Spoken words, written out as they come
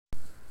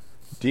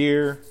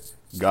Dear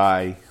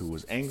guy who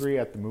was angry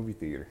at the movie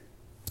theater.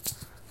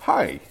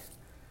 Hi,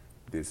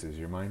 this is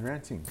your mind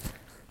ranting.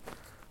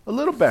 A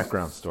little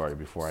background story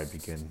before I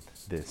begin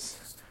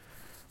this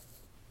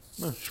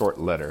short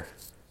letter.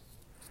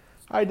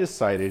 I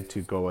decided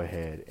to go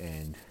ahead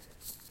and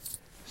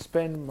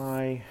spend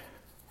my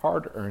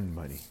hard-earned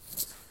money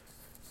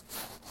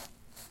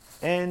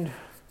and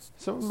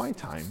some of my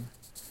time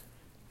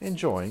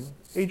enjoying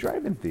a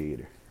drive-in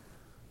theater.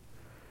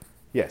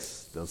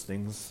 Yes, those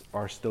things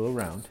are still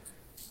around.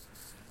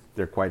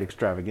 They're quite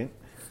extravagant.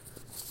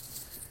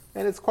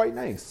 And it's quite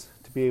nice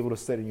to be able to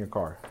sit in your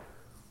car.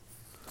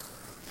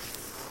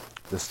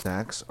 The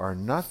snacks are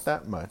not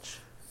that much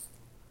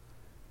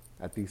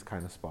at these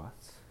kind of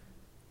spots.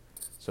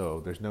 So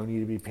there's no need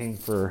to be paying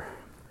for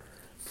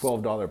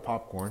 $12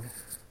 popcorn.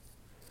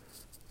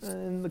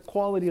 And the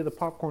quality of the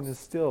popcorn is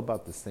still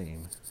about the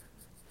same.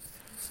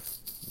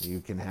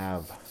 You can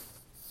have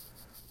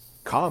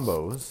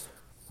combos,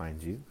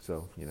 mind you.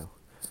 So, the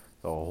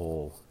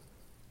whole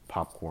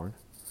popcorn,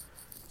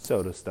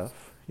 soda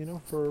stuff,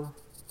 for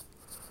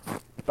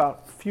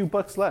about a few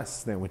bucks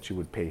less than what you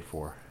would pay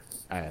for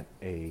at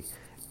a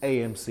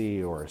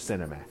AMC or a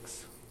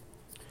Cinemax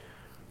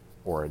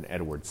or an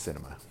Edwards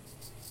Cinema.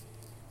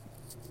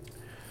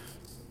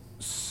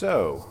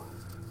 So,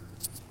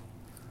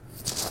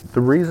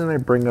 the reason I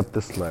bring up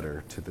this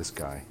letter to this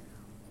guy,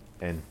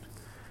 and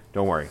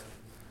don't worry,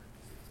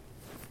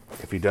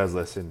 if he does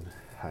listen,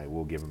 I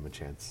will give him a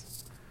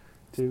chance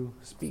to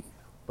speak,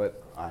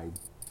 but I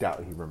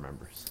doubt he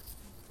remembers.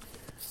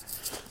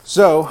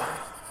 So,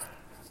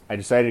 I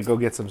decided to go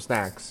get some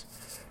snacks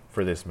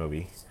for this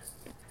movie,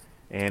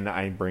 and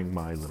I bring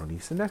my little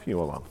niece and nephew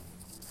along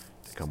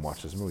to come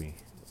watch this movie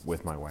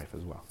with my wife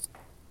as well.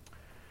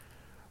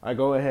 I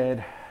go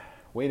ahead,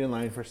 wait in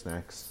line for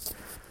snacks.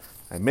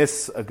 I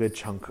miss a good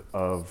chunk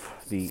of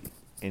the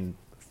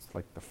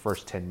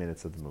first 10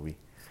 minutes of the movie.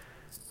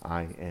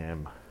 I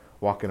am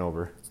walking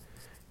over,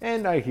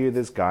 and I hear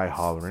this guy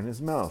hollering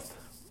his mouth,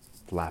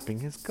 flapping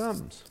his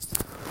gums,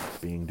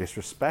 being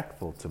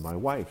disrespectful to my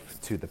wife,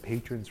 to the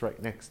patrons right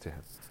next to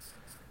him.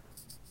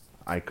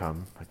 I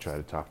try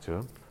to talk to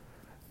him.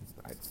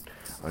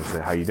 I say,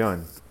 how you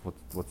doing?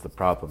 What's the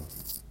problem?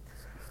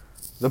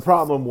 The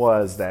problem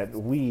was that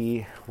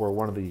we were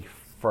one of the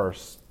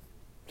first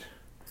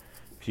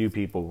few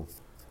people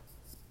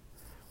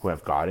who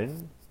have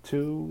gotten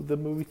to the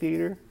movie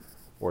theater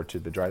or to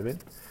the drive-in,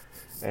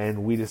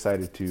 and we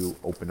decided to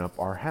open up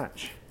our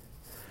hatch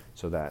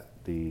so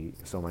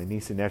my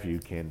niece and nephew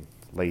can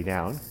lay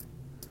down,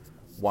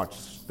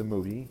 watch the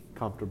movie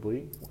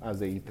comfortably as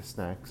they eat the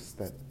snacks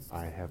that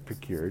I have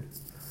procured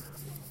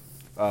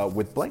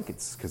with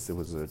blankets, because it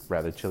was a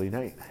rather chilly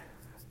night.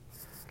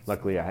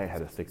 Luckily, I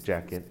had a thick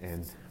jacket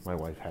and my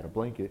wife had a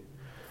blanket,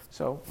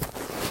 so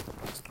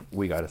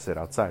we got to sit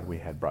outside. We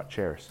had brought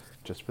chairs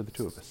just for the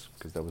two of us,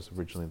 because that was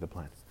originally the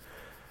plan.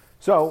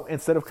 So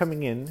instead of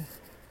coming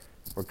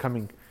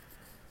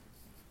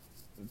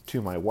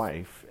to my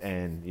wife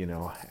and,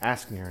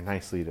 asking her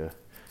nicely to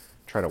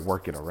try to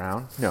work it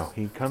around, no,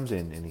 he comes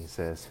in and he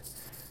says,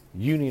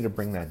 you need to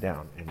bring that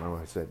down. And my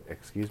wife said,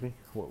 excuse me?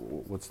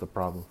 What's the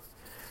problem?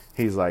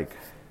 He's like,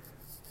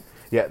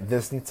 yeah,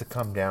 this needs to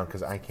come down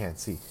because I can't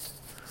see.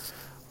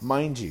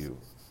 Mind you,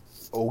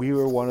 we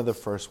were one of the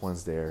first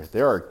ones there.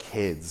 There are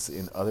kids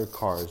in other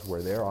cars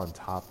where they're on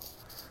top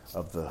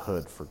of the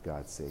hood, for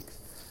God's sakes.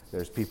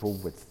 There's people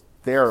with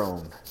their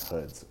own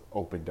hoods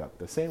opened up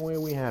the same way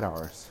we had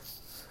ours,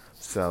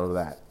 so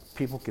that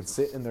people can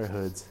sit in their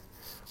hoods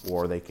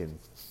or they can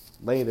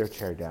lay their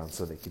chair down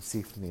so they can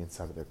see from the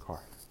inside of their car.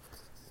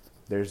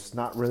 There's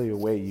not really a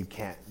way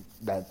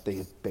that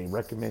they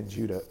recommend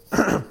you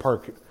to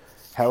park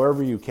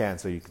however you can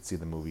so you can see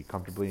the movie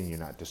comfortably and you're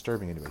not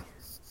disturbing anybody.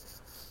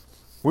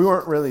 We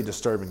weren't really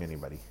disturbing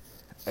anybody,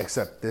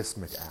 except this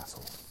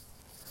McAsshole.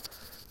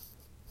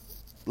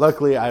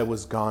 Luckily, I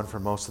was gone for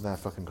most of that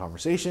fucking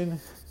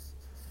conversation,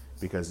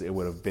 because it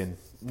would have been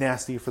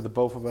nasty for the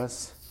both of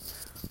us.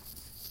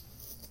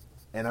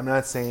 And I'm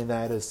not saying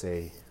that to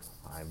say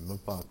I'm a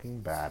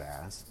fucking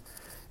badass.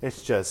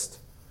 It's just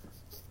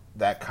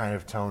that kind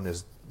of tone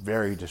is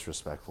very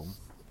disrespectful.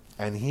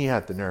 And he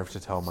had the nerve to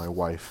tell my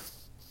wife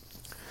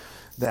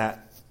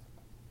that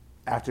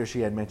after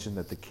she had mentioned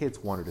that the kids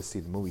wanted to see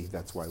the movie,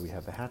 that's why we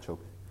had the hatch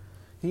open.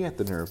 He had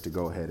the nerve to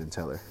go ahead and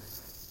tell her,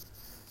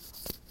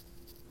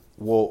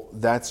 well,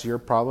 that's your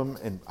problem,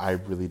 and I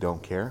really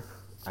don't care.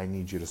 I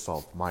need you to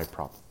solve my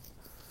problem.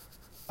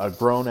 A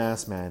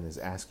grown-ass man is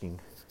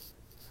asking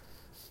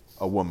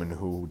a woman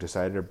who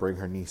decided to bring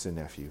her niece and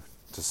nephew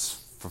to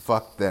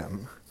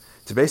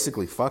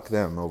basically fuck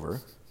them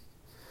over,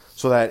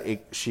 so that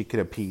she could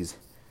appease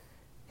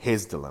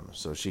his dilemma,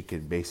 so she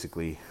could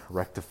basically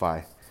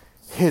rectify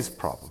his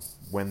problem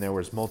when there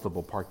was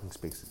multiple parking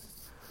spaces.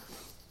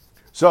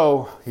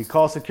 So he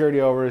calls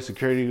security over.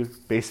 Security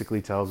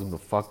basically tells him to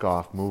fuck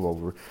off, move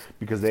over,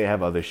 because they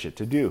have other shit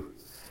to do.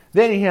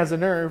 Then he has the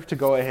nerve to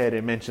go ahead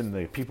and mention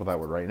the people that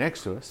were right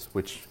next to us,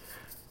 which,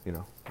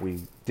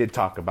 we did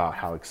talk about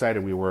how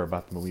excited we were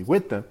about the movie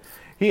with them.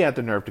 He had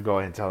the nerve to go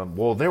ahead and tell them,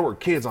 well, there were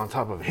kids on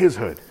top of his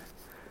hood.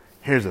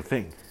 Here's the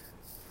thing.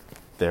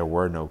 There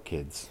were no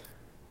kids.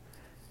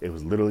 It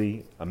was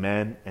literally a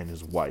man and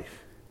his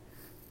wife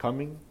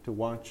coming to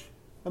watch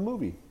a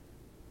movie.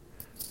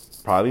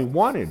 Probably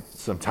wanted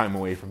some time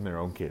away from their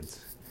own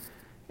kids.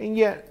 And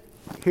yet,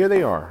 here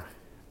they are,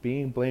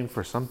 being blamed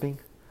for something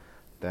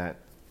that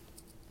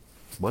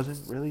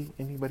wasn't really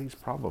anybody's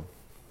problem.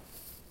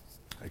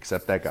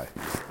 Except that guy.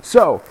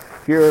 So,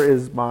 here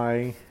is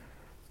my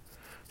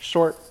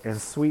short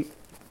and sweet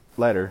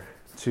letter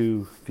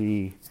to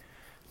the,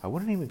 I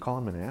wouldn't even call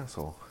him an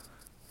asshole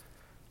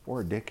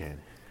or a dickhead.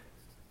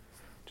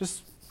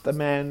 Just the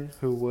man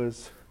who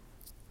was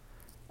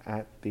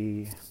at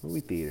the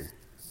movie theater,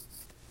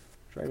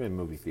 drive-in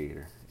movie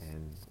theater,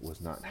 and was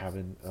not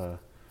having a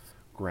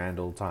grand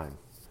old time.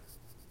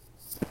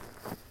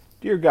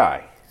 Dear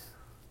guy,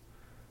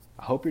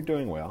 I hope you're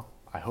doing well.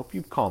 I hope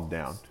you've calmed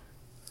down.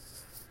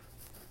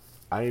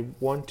 I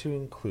want to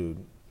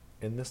include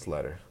in this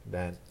letter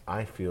that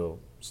I feel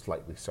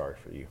slightly sorry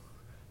for you.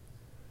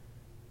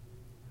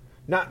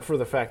 Not for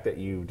the fact that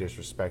you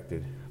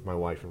disrespected my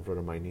wife in front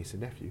of my niece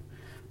and nephew,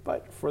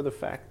 but for the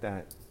fact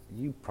that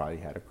you probably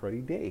had a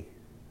cruddy day.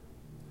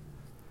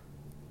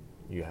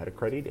 You had a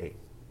cruddy day.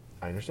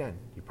 I understand.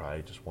 You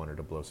probably just wanted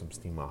to blow some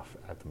steam off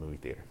at the movie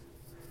theater.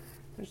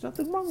 There's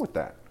nothing wrong with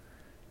that.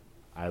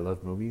 I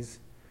love movies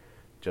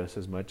just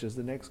as much as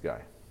the next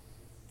guy.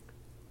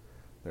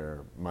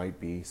 There might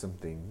be some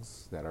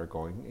things that are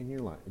going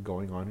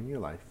on in your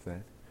life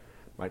that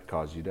might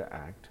cause you to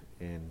act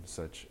in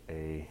such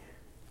a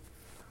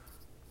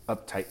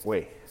uptight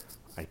way.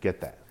 I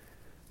get that.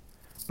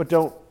 But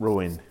don't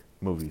ruin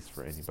movies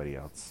for anybody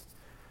else.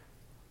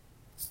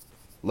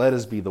 Let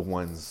us be the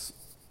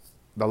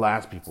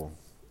last people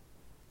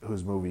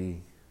whose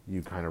movie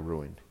you kind of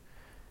ruined.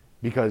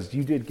 Because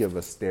you did give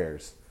us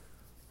stares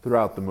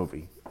throughout the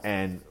movie.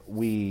 And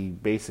we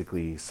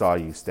basically saw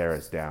you stare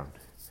us down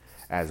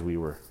as we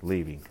were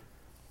leaving.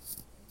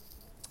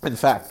 In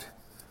fact,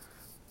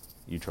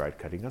 you tried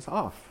cutting us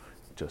off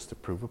just to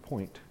prove a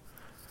point.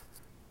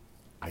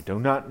 I do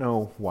not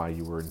know why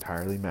you were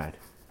entirely mad,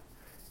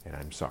 and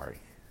I'm sorry.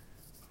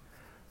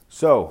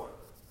 So,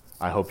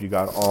 I hope you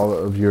got all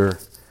of your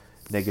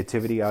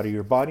negativity out of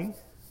your body,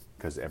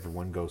 because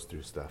everyone goes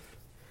through stuff.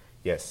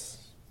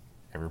 Yes,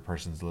 every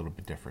person's a little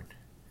bit different.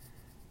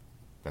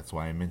 That's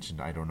why I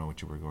mentioned I don't know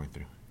what you were going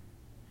through.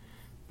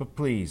 But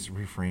please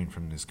refrain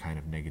from this kind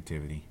of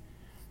negativity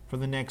for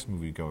the next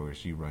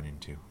moviegoers you run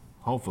into.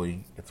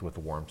 Hopefully, it's with a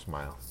warm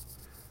smile.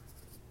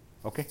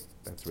 Okay,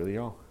 that's really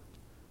all.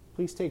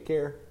 Please take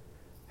care.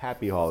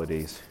 Happy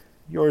holidays.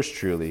 Yours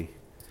truly.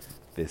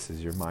 This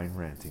is your mind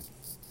ranting.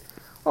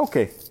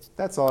 Okay,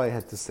 that's all I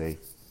had to say.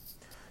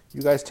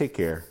 You guys take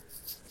care.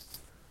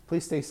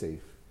 Please stay safe.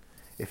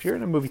 If you're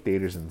in a movie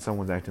theaters and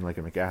someone's acting like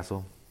a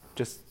McAsshole,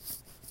 just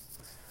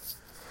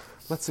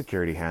let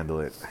security handle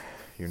it.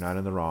 You're not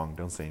in the wrong.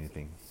 Don't say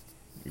anything,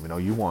 even though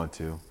you want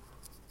to.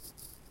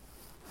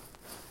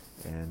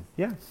 And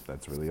yeah,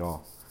 that's really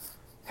all.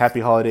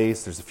 Happy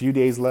holidays. There's a few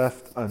days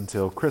left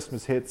until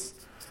Christmas hits.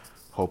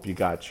 Hope you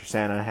got your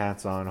Santa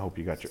hats on. Hope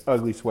you got your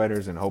ugly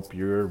sweaters, and hope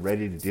you're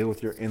ready to deal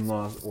with your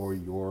in-laws or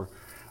your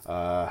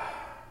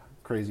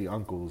crazy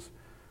uncles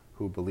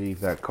who believe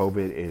that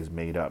COVID is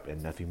made up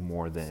and nothing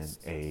more than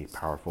a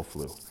powerful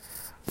flu.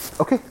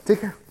 Okay,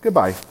 take care.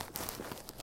 Goodbye.